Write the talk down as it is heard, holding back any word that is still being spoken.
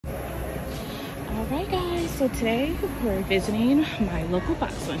Right guys, so today we're visiting my local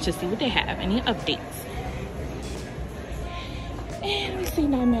BoxLunch to see what they have, any updates. And we see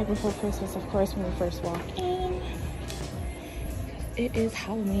Nightmare Before Christmas, of course, when we first walk in. It is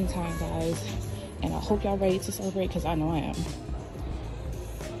Halloween time, guys, and I hope y'all ready to celebrate because I know I am.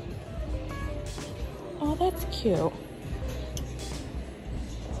 Oh, that's cute.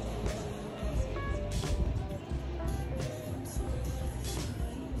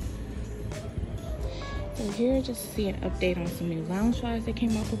 So here, just to see an update on some new lounge flies that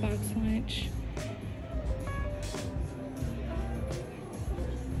came out for BoxLunch.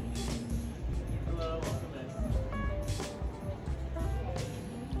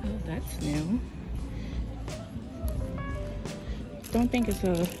 Oh, that's new. Don't think it's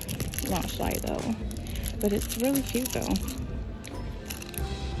a launch light though, but it's really cute though.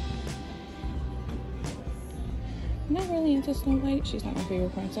 I'm not really into Snow White. She's not my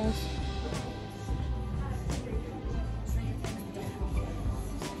favorite princess.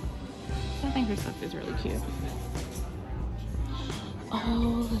 I think her stuff is really cute.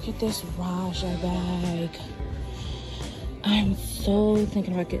 Oh, look at this Raja bag. I'm so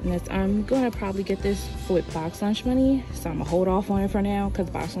thinking about getting this. I'm gonna probably get this with BoxLunch money, so I'm gonna hold off on it for now because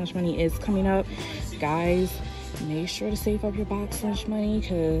BoxLunch money is coming up. Guys, make sure to save up your BoxLunch money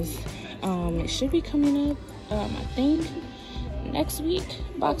because it should be coming up. I think next week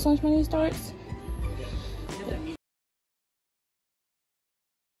BoxLunch money starts.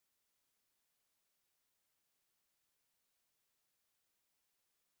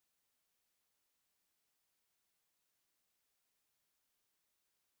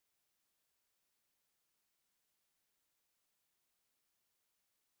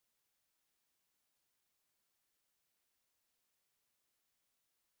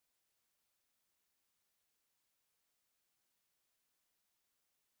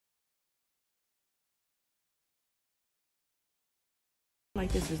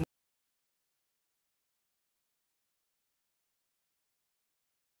 Like this is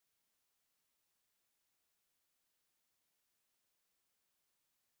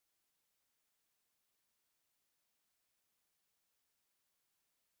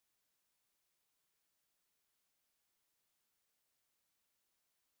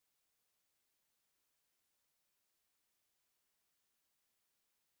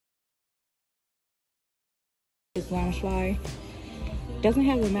lounge fly. Doesn't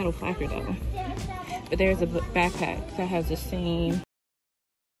have a metal placard though, but there's a backpack that has the same.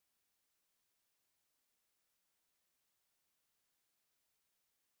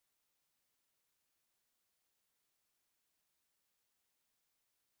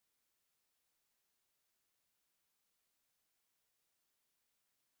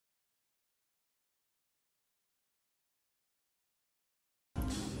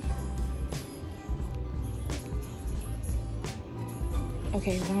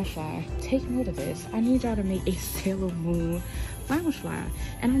 Okay, lounge fly, take note of this. I need y'all to make a Sailor Moon lounge fly,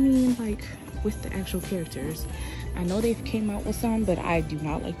 and I mean like with the actual characters. I know they came out with some, but I do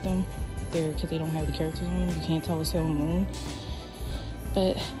not like them. They're because they don't have the characters on them. You can't tell it's Sailor Moon.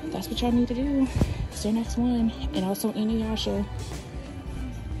 But that's what y'all need to do. It's their next one, and also Inuyasha.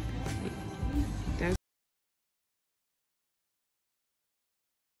 That's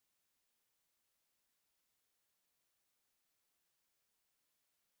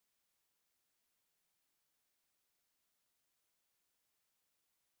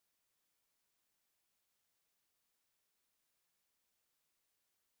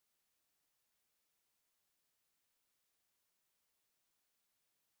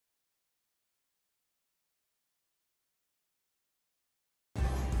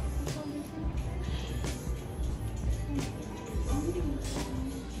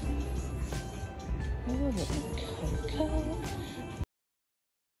Coco.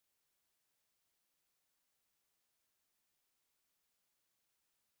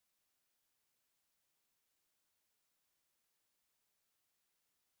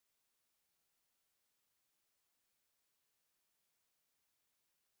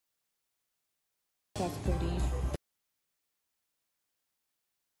 That's pretty.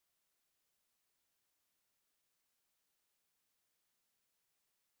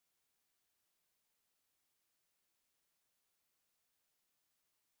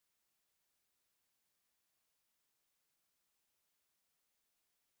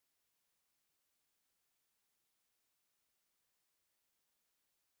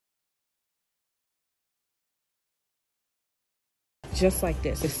 Just like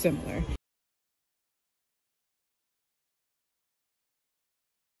this, it's similar.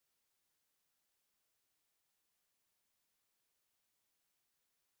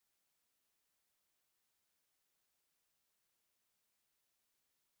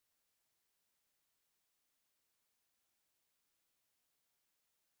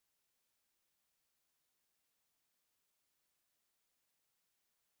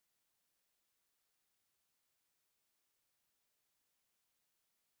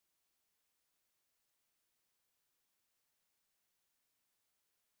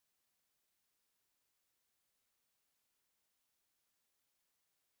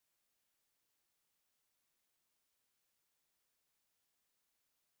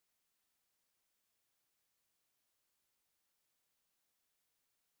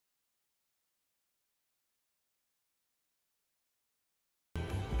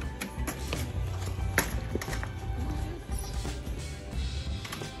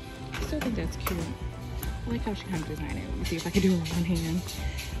 that's cute. I like how she kind of designed it. Let me see if I can do it with one hand.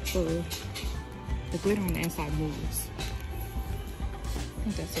 So the glitter on the inside moves. I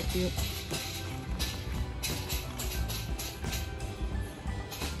think that's so cute.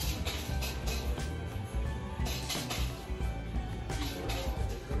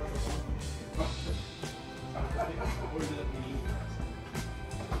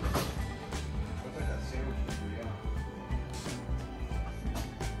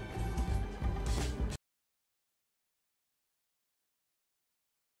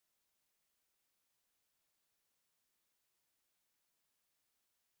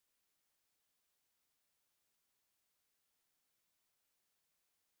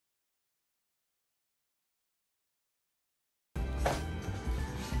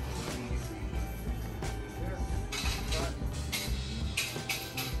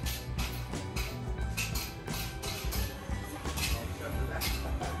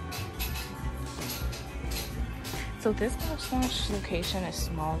 So this BoxLunch location is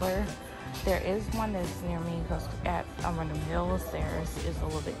smaller. There is one that's near me because at Random Hills theirs is a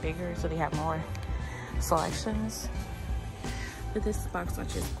little bit bigger, so they have more selections. But this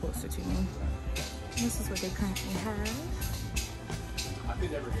BoxLunch is closer to me. This is what they currently have.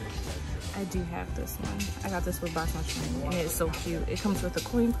 I do have this one. I got this with BoxLunch money, and it's so cute. It comes with a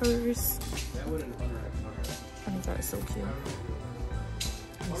coin purse. I think that is so cute.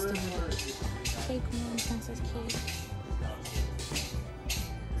 Cake one, princess cake.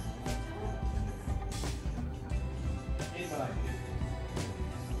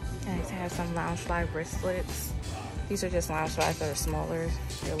 And it has some Loungefly bracelets. These are just Loungeflies that are smaller.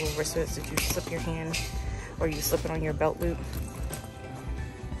 They're little bracelets that you slip your hand or you slip it on your belt loop.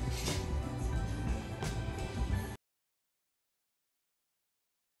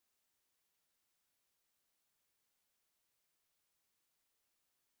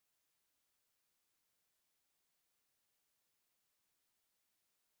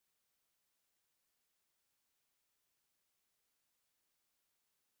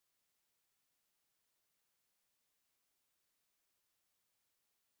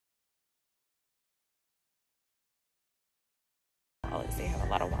 They have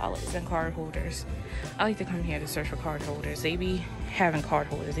a lot of wallets and card holders. I like to come here to search for card holders. They be having card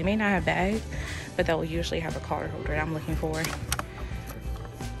holders. They may not have bags, but they'll usually have a card holder that I'm looking for.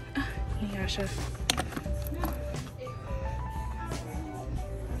 Yasha.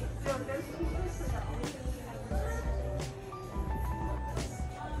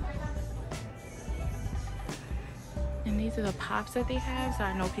 And these are the pops that they have, so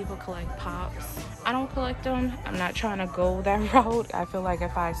I know people collect pops. I don't collect them. I'm not trying to go that route. I feel like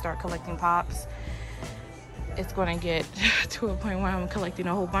if I start collecting pops, it's going to get to a point where I'm collecting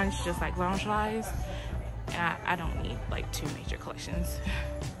a whole bunch, just like Loungeflies. And I don't need like 2 major collections.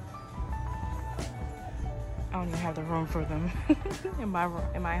 I don't even have the room for them in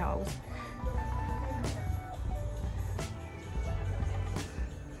my house.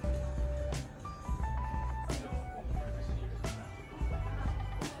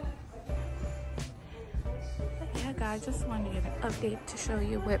 I just wanted to get an update to show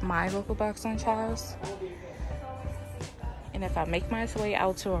you what my local BoxLunch has. And if I make my way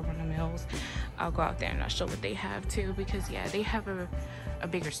out to Random Hills, I'll go out there and I'll show what they have too, because yeah, they have a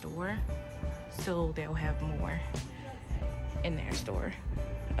bigger store, so they'll have more in their store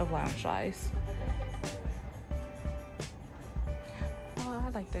of Loungeflies. Oh, I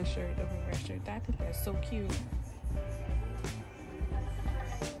like that shirt, the red shirt. I think that's so cute.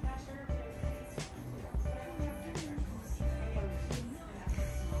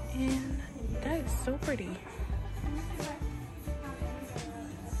 And that is so pretty.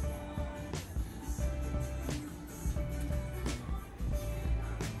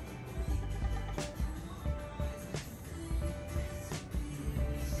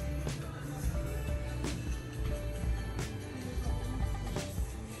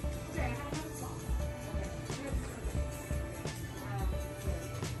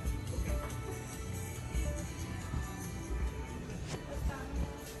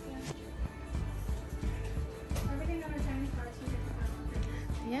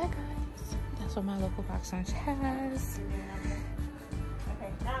 Yeah, guys, that's what my local BoxLunch has.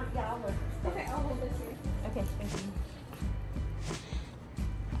 Okay, now y'all look. Okay, I'll hold this here. Okay, thank you.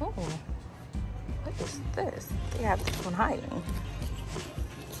 Oh, what is this? They have this one hiding.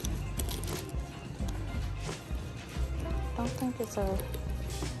 I don't think it's a.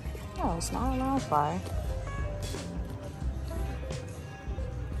 No, it's not a Loungefly.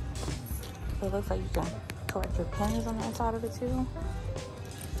 It looks like you can collect your pins on the inside of it too.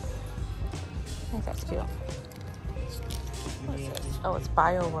 I think that's cute. What's this? Oh, it's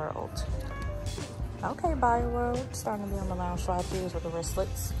Bio World. Okay, Bio World. Starting to be on the lounge drive-thrus with the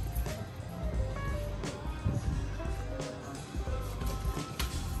wristlets.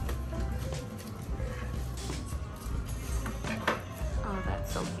 Oh,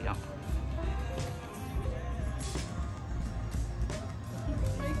 that's so cute.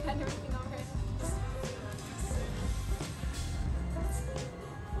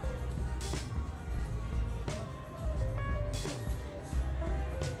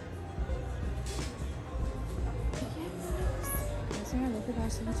 Look at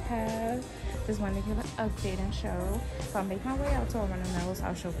Austin's tab. Just wanted to give an update and show. So I'll make my way out to Orlando Mills.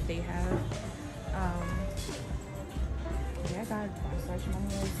 I'll show what they have. Yeah, guys, BoxLunch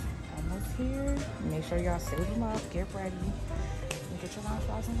money is almost here. Make sure y'all save them up, get ready, and get your lunch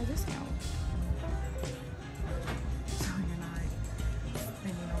box on a discount. So you're not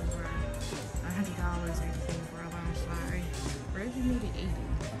spending over $100 or anything for a lounge slide. Or if you need it, 80,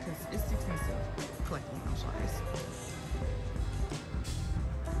 because it's expensive collecting lounge slides.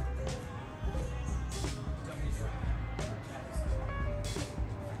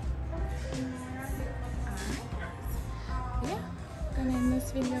 In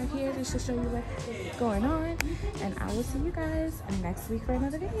this video here just to show you what's going on, and I will see you guys next week for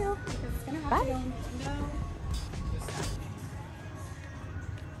another video. Bye.